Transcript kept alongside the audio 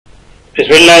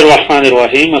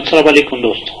बिस्मिल्लाहिर्रहमानिर्रहीम। अस्सलाम वालेकुम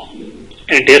दोस्तों,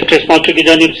 एनटीएस टेस्ट मास्टर की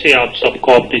जानिब से आप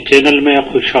सबको अपने चैनल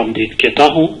में खुशामदीद कहता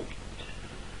हूं।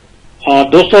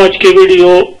 दोस्तों, आज की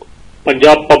video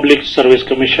Punjab public service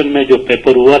commission में जो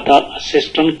पेपर हुआ था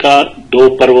असिस्टेंट का 2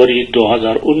 फरवरी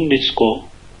 2019 को,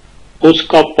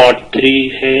 उसका पार्ट 3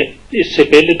 है। इससे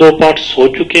पहले 2 पार्ट्स हो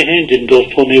चुके हैं। जिन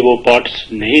दोस्तों ने वो पार्ट्स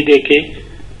नहीं देखे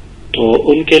तो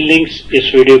उनके लिंक्स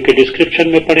इस वीडियो के डिस्क्रिप्शन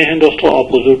में पड़े हैं। दोस्तों,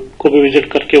 आप उसको भी विजिट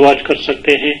करके वॉच कर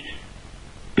सकते हैं।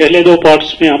 पहले 2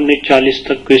 पार्ट्स में हमने 40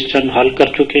 तक क्वेश्चन हल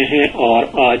कर चुके हैं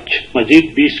और आज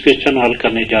मजीद 20 क्वेश्चन हल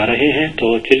करने जा रहे हैं।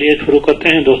 तो चलिए शुरू करते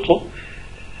हैं दोस्तों,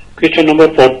 क्वेश्चन नंबर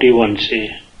 41 से।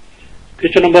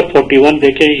 क्वेश्चन नंबर 41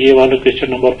 देखें, ये वाला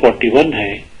क्वेश्चन नंबर 41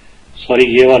 है,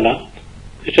 सॉरी ये वाला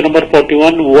question number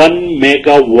 41। 1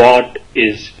 megawatt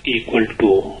is equal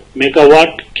to,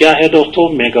 megawatt क्या है दोस्तों?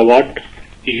 मेगावाट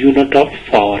यूनिट ऑफ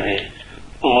पावर है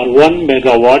और 1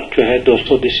 मेगावाट जो है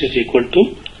दोस्तों this is equal to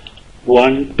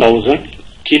 1000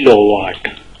 kilowatt.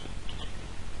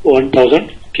 1000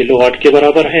 kilowatt के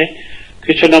बराबर है।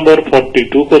 क्वेश्चन नंबर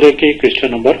 42 को देखें।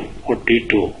 क्वेश्चन नंबर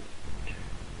 42,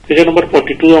 क्वेश्चन नंबर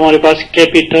 42 हमारे पास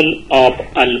कैपिटल ऑफ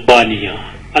अल्बानिया।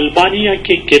 अल्बानिया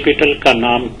के कैपिटल का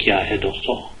नाम क्या है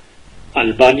दोस्तों?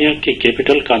 अल्बानिया के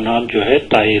कैपिटल का नाम जो है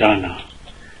ताइराना।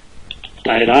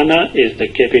 ताइराना is the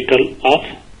capital of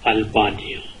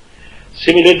Albania.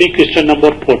 Similarly question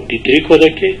number 43 को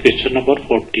देखें। Question number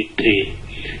 43,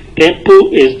 tempo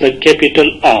is the capital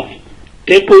of,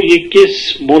 tempo ये किस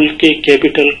मुल्क के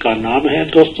कैपिटल का नाम है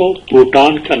दोस्तों?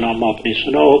 भूटान का नाम आपने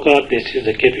सुना होगा, this is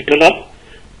the capital of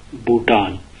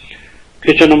Bhutan.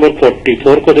 Question number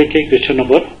 44 को देखें। Question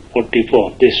number 44,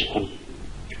 this one,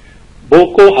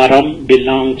 Boko हराम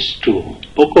बिलोंग्स टू,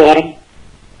 बोको हराम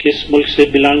किस मुल्क से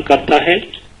बिलोंग करता है?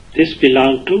 This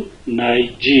belong to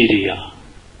Nigeria,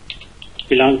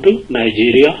 belong to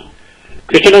Nigeria.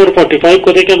 Question number 45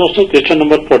 को देखें दोस्तों। Question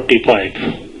number 45,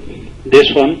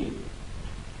 this one,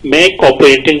 Mac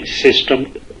operating system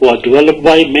was developed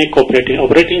by Mac operating,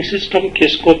 operating system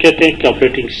किसको कहते हैं?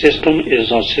 Operating system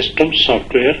is a system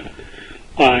software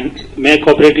and Mac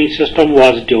operating system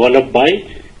was developed by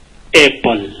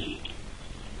Apple।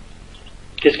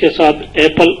 किसके साथ?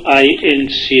 Apple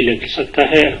INC लिख सकता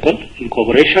है, Apple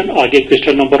इनकॉर्पोरेशन। आगे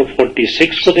question number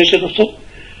 46 को देखें दोस्तों।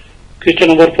 Question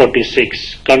number 46,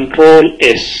 control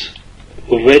S,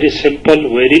 very simple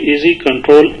very easy.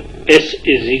 Control S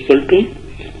is equal to,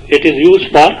 it is use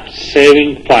for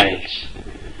saving files.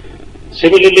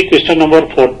 Similarly question number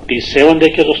 47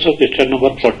 देखें दोस्तों। क्वेश्चन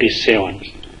नंबर 47,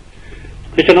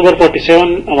 क्वेश्चन नंबर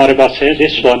 47 हमारे पास है,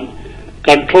 this one,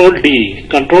 control D,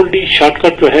 control D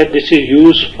shortcut जो है this is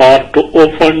use for to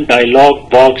open dialogue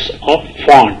box of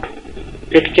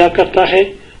font. It क्या करता है?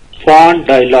 Font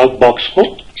dialogue box को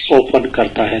ओपन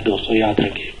करता है दोस्तों, याद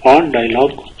रखिए, फॉन्ट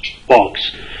डायलॉग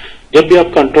बॉक्स। जब भी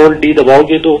आप कंट्रोल डी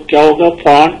दबाओगे तो क्या होगा?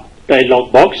 फॉन्ट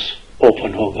डायलॉग बॉक्स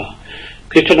ओपन होगा।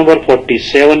 क्वेश्चन नंबर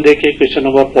 47 देखिए। क्वेश्चन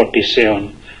नंबर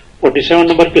 47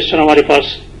 नंबर क्वेश्चन हमारे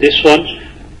पास, this one,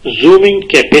 zooming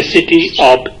capacity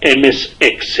of MS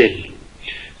Excel.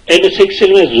 MS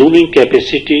Excel में जूमिंग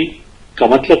कैपेसिटी का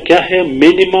मतलब क्या है?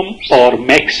 मिनिमम और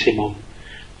मैक्सिमम।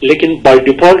 लेकिन बाय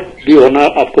डिफॉल्ट भी होना,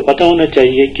 आपको पता होना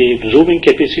चाहिए कि zooming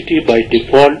capacity by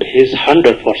default is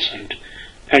 100%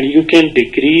 and you can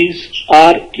decrease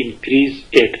और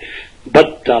increase it, but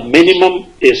the minimum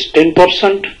is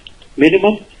 10%।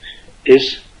 Minimum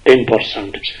is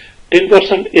 10%।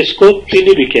 10% इसको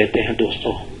तीनी भी कहते हैं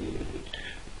दोस्तों।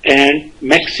 एंड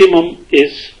मैक्सिमम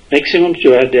इज, मैक्सिमम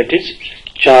जो है दैट इज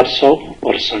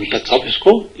 400% तक आप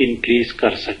इसको इंक्रीज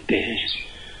कर सकते हैं।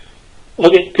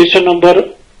 ओके, क्वेश्चन नंबर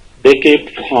देखिए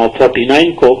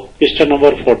 49 को। Question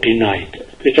number 49,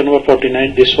 question number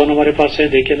 49 this one हमारे पास है,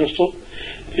 देखिए दोस्तों।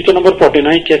 क्वेश्चन नंबर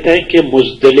 49 कहता है कि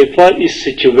Muzdalifah is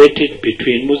situated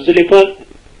between, Muzdalifah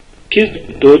किस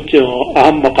 2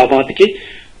 अहम मकामात के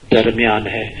दरमियान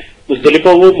है?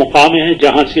 मुजदलिफा वो मुकाम है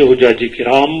जहां से हुज्जाज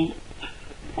किराम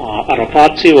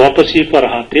अरफात से वापसी पर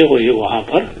आते हुए वहां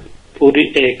पर पूरी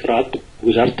एक रात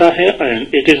गुजरता है।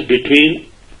 And it is between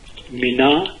Meena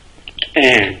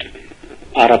and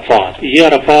Arfat, ये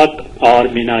अरफात और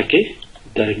मीना के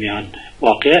दरमियान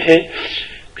वाक़या है।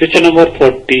 क्वेश्चन नंबर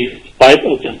 45,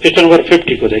 क्वेश्चन नंबर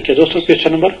 50 को देखिए दोस्तों।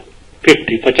 Question number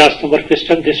 50 number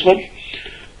question, this one,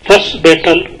 first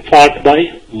battle fought bye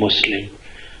मुस्लिम,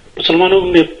 मुसलमानों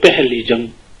ने पहली जंग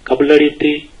कब लड़ी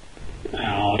थी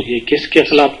और ये किसके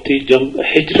खिलाफ थी? जंग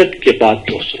हिजरत के बाद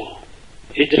दोस्तों,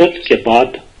 हिजरत के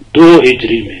बाद 2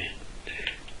 हिजरी में,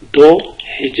 2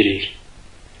 हिजरी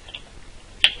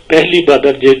पहली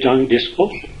बदर जो जंग, जिसको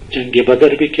जंग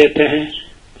बदर भी कहते हैं,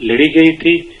 लड़ी गई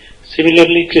थी।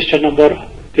 सिमिलरली क्वेश्चन नंबर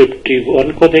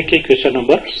 51 को देखिए, क्वेश्चन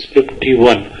नंबर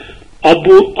 51।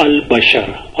 अबू अल बशर,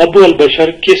 अबू अल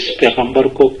बशर किस पैगंबर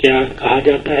को क्या कहा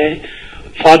जाता है?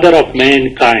 Father of man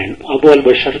kind. Abu अल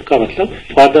बशर का मतलब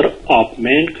फादर ऑफ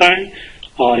मैन काइंड,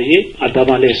 और ये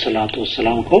आदम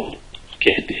अलैहिस्सलाम को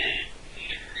कहते हैं।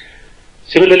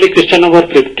 सिमिलरली क्वेश्चन नंबर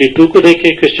 52 को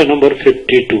देखिए, क्वेश्चन नंबर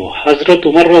 52। हजरत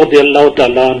उमर रज़ियल्लाहु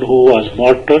ताला अन्हु was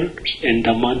martyred in the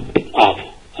month of.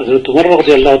 हजरत उमर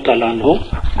रज़ियल्लाहु ताला अन्हु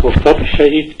को कब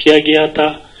शहीद किया गया था?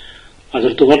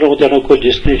 हजरत उमर रज़ियल्लाहु को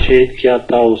जिसने शहीद किया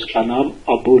था उसका नाम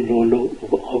अबू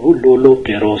लोलो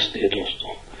पेरोस थे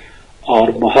दोस्तों, और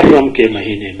मुहर्रम के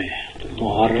महीने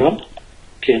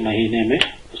में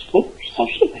उसको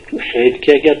शहीद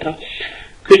किया गया था।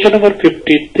 क्वेश्चन नंबर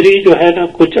 53 जो है ना,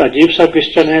 कुछ अजीब सा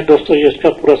क्वेश्चन है दोस्तों, ये इसका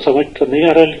पूरा समझ तो नहीं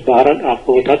आ रहा, बहरहाल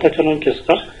आपको बताता चलूं कि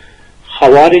इसका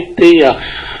खवारिज थे या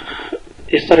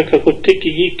इस तरह का कुछ थे कि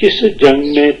ये किस जंग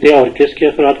में थे और किसके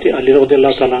खिलाफ थे? अली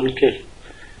रज़ियल्लाहु ताला अन्हु के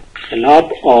खिलाफ,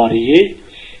 और ये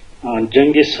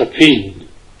जंग सफीन,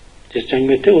 जिस जंग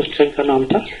में थे उस जंग का नाम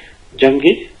था जंग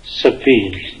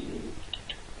सफीन,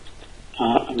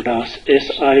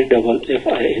 SIFFIN,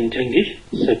 जंगी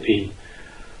सफीन।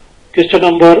 क्वेश्चन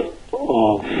नंबर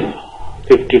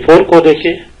 54 को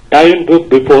देखें। डाइन बुक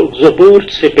बिफोर, ज़बूर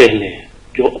से पहले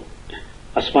जो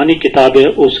आसमानी किताब है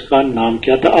उसका नाम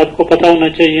क्या था? आपको पता होना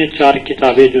चाहिए 4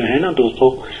 किताबें जो है ना दोस्तों,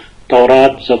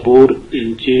 तौरात, ज़बूर,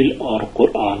 इंजील और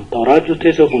कुरान। तौरात जो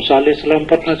थे जो मूसा अलैहिस्सलाम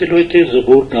पर नाज़िल हुए थे,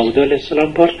 ज़बूर दाऊद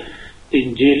अलैहिस्सलाम पर,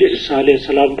 इंजील ईसा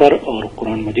अलैहिस्सलाम पर, और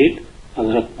कुरान मजीद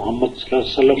हजरत मोहम्मद सल्लल्लाहु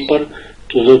अलैहि वसल्लम पर।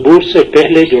 तो ज़बूर से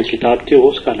पहले जो किताब थी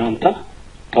उसका नाम था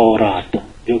तौरात,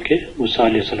 जो कि मूसा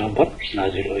अलैहिस्सलाम पर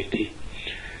नाज़िल हुई थी।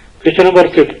 क्वेश्चन नंबर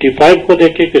 55 को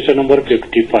देखिए। Question number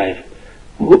 55।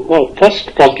 First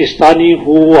Pakistani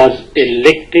who was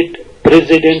elected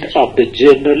president of the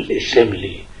general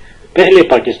assembly. पहले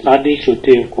पाकिस्तानी जो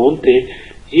थे कौन थे?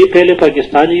 ये पहले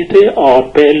पाकिस्तानी थे और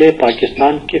पहले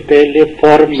पाकिस्तान के पहले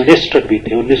फॉरेन मिनिस्टर भी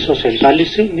थे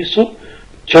 1947 से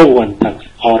 1954 तक,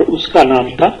 और उसका नाम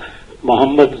था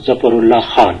मोहम्मद ज़फ़रुल्लाह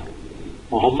खान।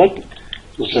 मोहम्मद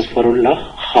ज़फ़रुल्लाह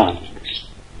खान।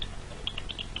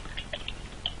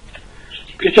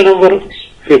 क्वेश्चन नंबर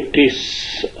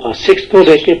 56 को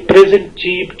देखें। Present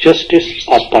chief justice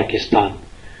of Pakistan,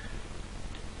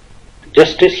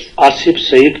 justice Asif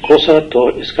Saeed कोसा। तो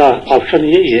इसका ऑप्शन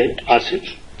यही है, आसिफ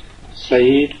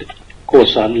सईद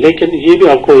कोसा। लेकिन ये भी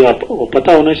आपको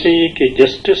पता होना चाहिए कि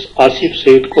जस्टिस आसिफ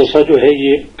सईद कोसा जो है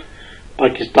ये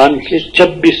पाकिस्तान के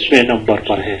 26वें नंबर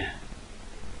पर है।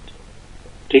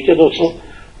 ठीक है दोस्तों,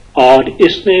 और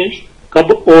इसने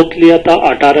कब ओथ लिया था?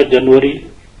 18 जनवरी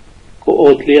को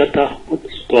ओथ लिया था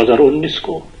 2019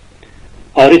 को,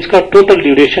 और इसका टोटल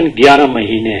ड्यूरेशन 11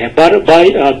 महीने है।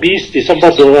 20 दिसंबर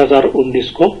 2019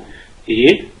 को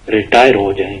ये रिटायर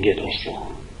हो जाएंगे दोस्तों।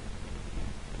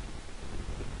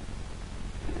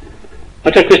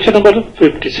 अच्छा, क्वेश्चन नंबर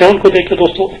 57 को देखें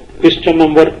दोस्तों। Question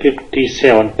number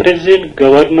 57। Present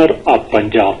governor of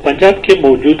Punjab, Punjab के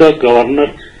मौजूदा गवर्नर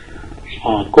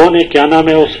कौन है? क्या नाम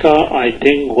है उसका? I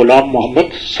think Ghulam Mohammad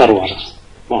server.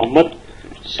 Mohammad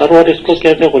server इसको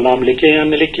कहते हैं, गुलाम लिखे या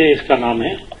न लिखे, इसका नाम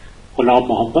है गुलाम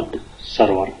मोहम्मद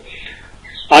सरवर।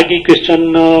 आगे क्वेश्चन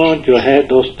जो है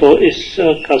दोस्तों,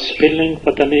 इसका स्पेलिंग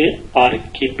पता नहीं,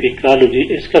 आर्किपिकोलॉजी,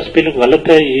 इसका स्पेलिंग गलत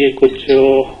है। ये कुछ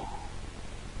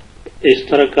इस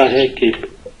तरह का है कि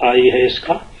आई है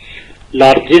इसका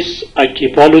लार्जेस्ट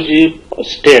आर्कियोलॉजी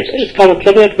स्टेट, इसका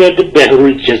मतलब है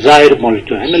बहरुल जजायर मुल्क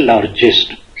जो है ना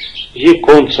लार्जेस्ट, ये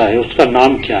कौन सा है? उसका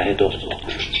नाम क्या है दोस्तों?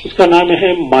 उसका नाम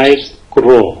है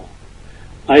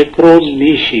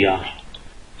माइक्रोनेशिया।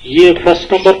 ये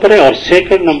फर्स्ट नंबर पर है, और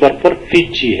सेकंड नंबर पर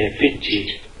फिजी है। फिजी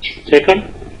सेकंड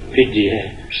फिजी है।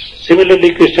 सिमिलरली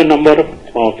क्वेश्चन नंबर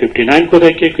 59 को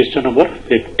देखिए। Question number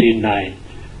 59।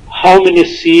 How many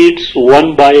seats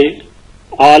one by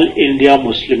all India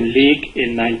Muslim league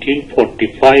in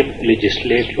 1945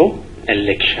 legislative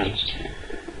elections?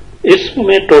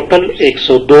 इसमें टोटल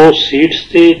 102 सीट्स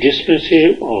थे, जिसमें से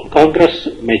कांग्रेस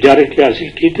मेजॉरिटी हासिल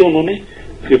की थी, उन्होंने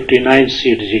 59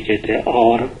 सीट जीते थे,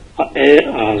 और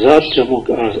आजाद Jammu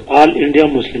all India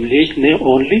Muslim league ने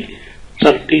ओनली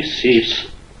 30 सीट्स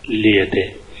लिए थे।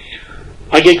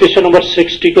 आगे क्वेश्चन नंबर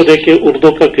 60 को देखिए। उर्दू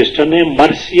का क्वेश्चन है,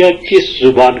 मरसिया किस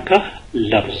जुबान का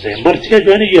लफ्ज है? मरसिया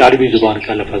जो है ना, ये अरबी जुबान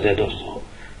का लफ्ज है दोस्तों।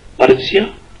 मरसिया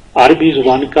अरबी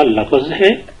जुबान का लफ्ज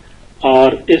है,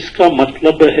 और इसका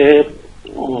मतलब है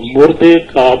मुर्दे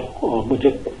का, मुझे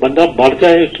बंदा मर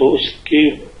जाए तो उसकी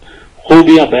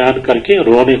खूबियां बयान करके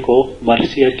रोने को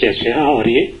मरसिया कहते हैं, और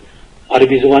ये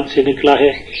अरबी जुबान से निकला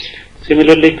है।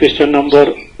 सिमिलरली क्वेश्चन नंबर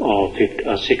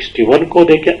 61 को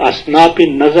देखें, असनापी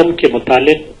नज़म के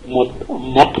मुतालिक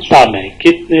मक्ता में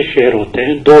कितने शेर होते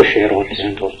हैं? 2 शेर होते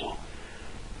हैं दोस्तों,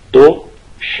 2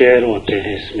 शेर होते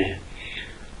हैं इसमें।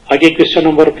 आगे क्वेश्चन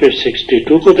नंबर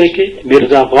 62 को देखें,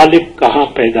 मिर्जा गालिब कहाँ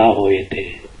पैदा हुए थे?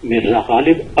 मिर्जा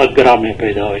गालिब आगरा में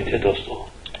पैदा हुए थे दोस्तों,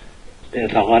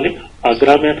 मिर्जा गालिब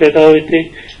आगरा में पैदा हुए थे।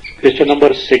 क्वेश्चन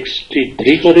नंबर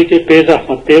 63 को देखिए, फैज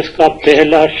अहमद फैज का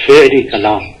पहला शेरी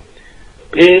कलाम,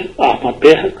 फैज अहमद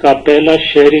फैज का पहला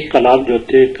शेरी कलाम जो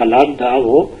थे कलाम था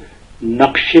वो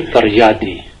नक्श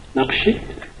फरियादी, नक्श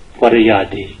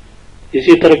फरियादी।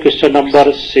 इसी तरह क्वेश्चन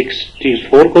नंबर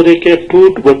 64 को देखिए,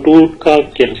 टूट बटूट का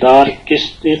किरदार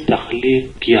किसने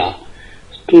तख्लीक किया?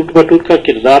 टूट बटूट का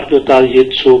किरदार जो था ये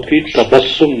सूफी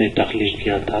तबस्सुम ने तख्लीक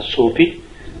किया था, सूफी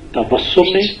तबस्सुम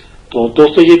ने। तो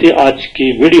दोस्तों ये थी आज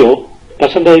की वीडियो,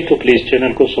 पसंद आई तो प्लीज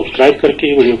चैनल को सब्सक्राइब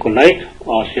करके वीडियो को लाइक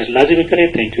और शेयर लाजिमी करें।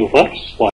 Thank you for